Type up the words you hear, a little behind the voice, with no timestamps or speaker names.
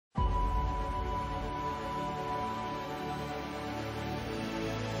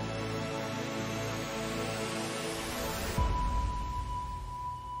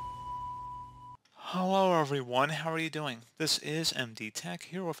Hello everyone, how are you doing? This is MD Tech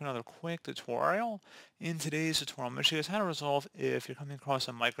here with another quick tutorial. In today's tutorial, I'm going to show you guys how to resolve if you're coming across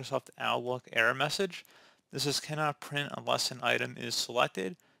a Microsoft Outlook error message. This is cannot print unless an item is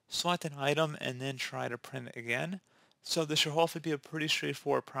selected. Select an item and then try to print it again. So this should hopefully be a pretty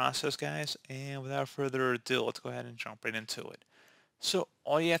straightforward process, guys. And without further ado, let's go ahead and jump right into it. So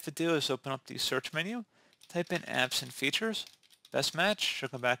all you have to do is open up the search menu, type in apps and features. Best match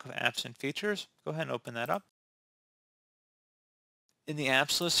should come back with apps and features. Go ahead and open that up. In the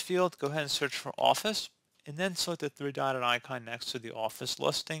apps list field, go ahead and search for Office, and then select the three-dotted icon next to the Office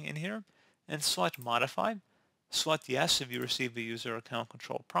listing in here, and select Modify. Select Yes if you receive a user account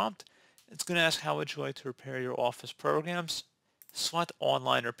control prompt. It's going to ask how would you like to repair your Office programs. Select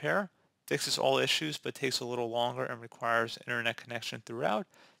Online Repair. Fixes all issues but takes a little longer and requires internet connection throughout.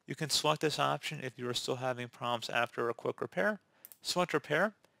 You can select this option if you are still having problems after a quick repair. Select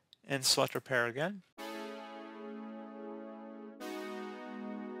Repair, and select Repair again.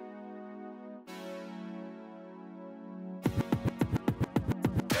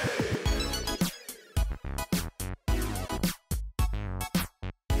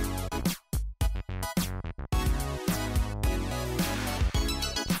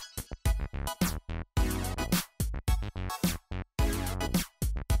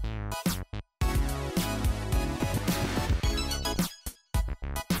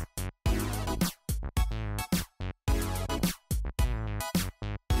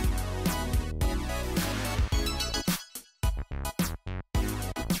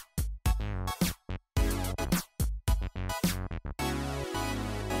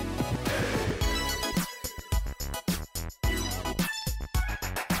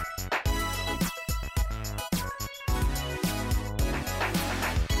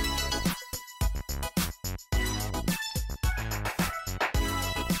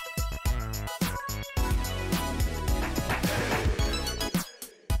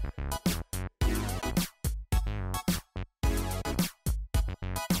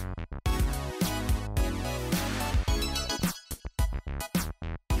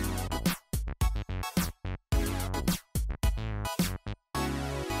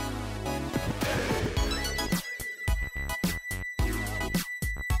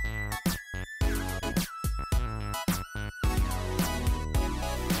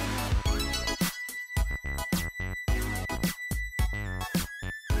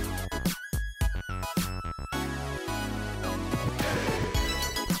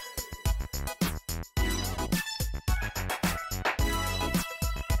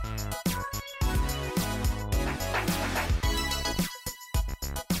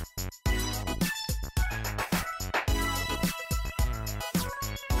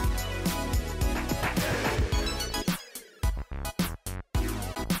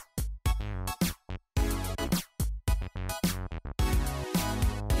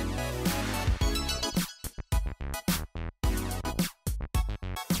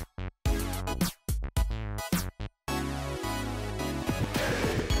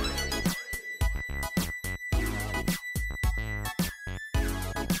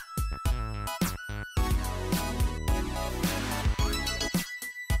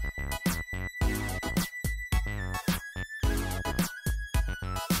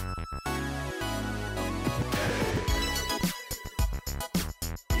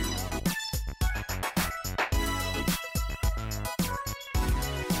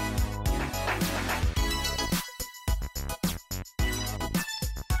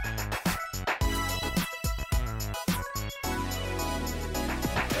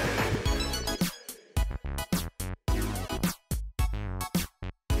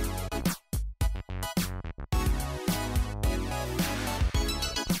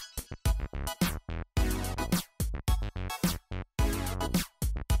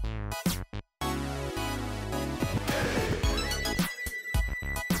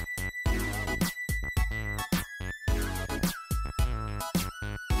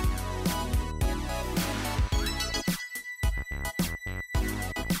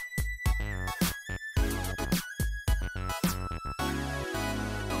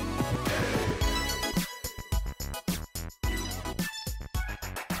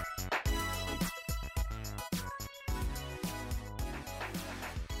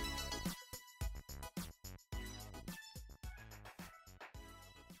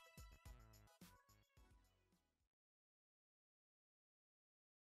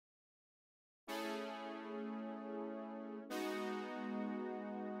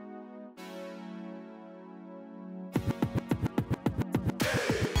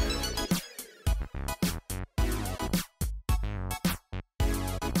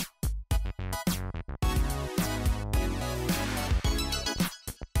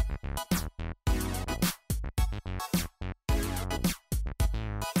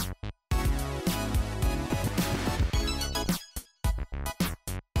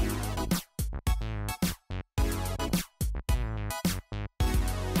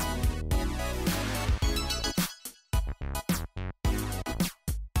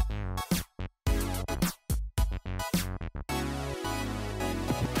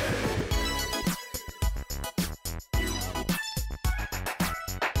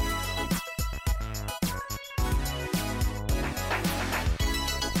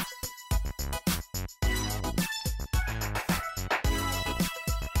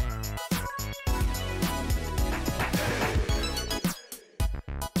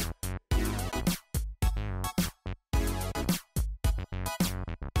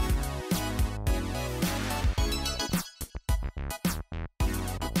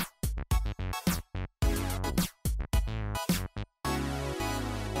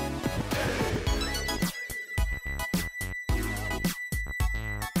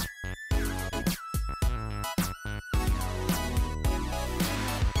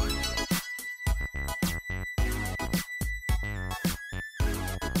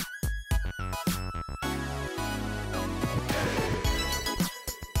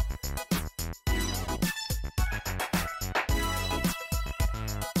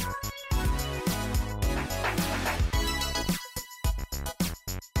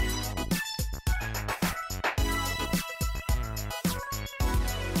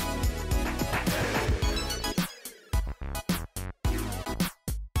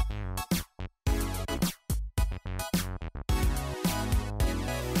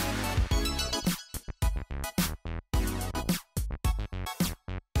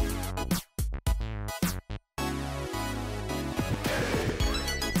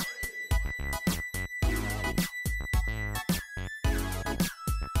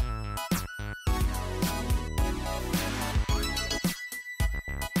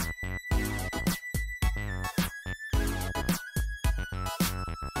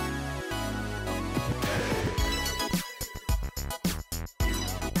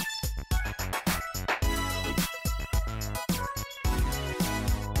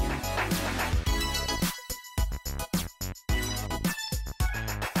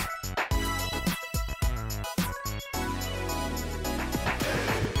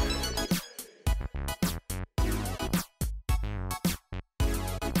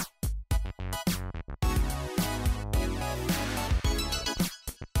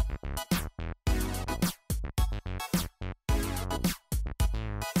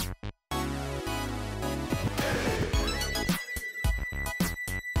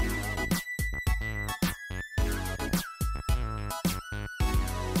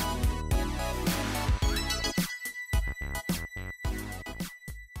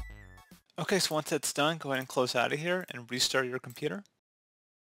 Okay, so once that's done, go ahead and close out of here and restart your computer.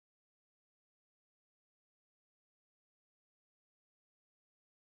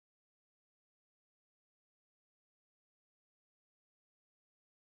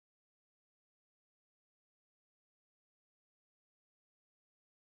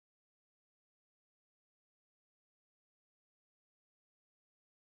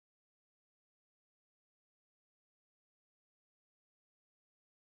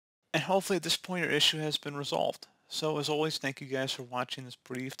 And hopefully at this point your issue has been resolved. So as always, thank you guys for watching this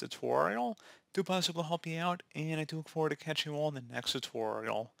brief tutorial. Do possibly help you out, and I do look forward to catching you all in the next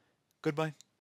tutorial. Goodbye.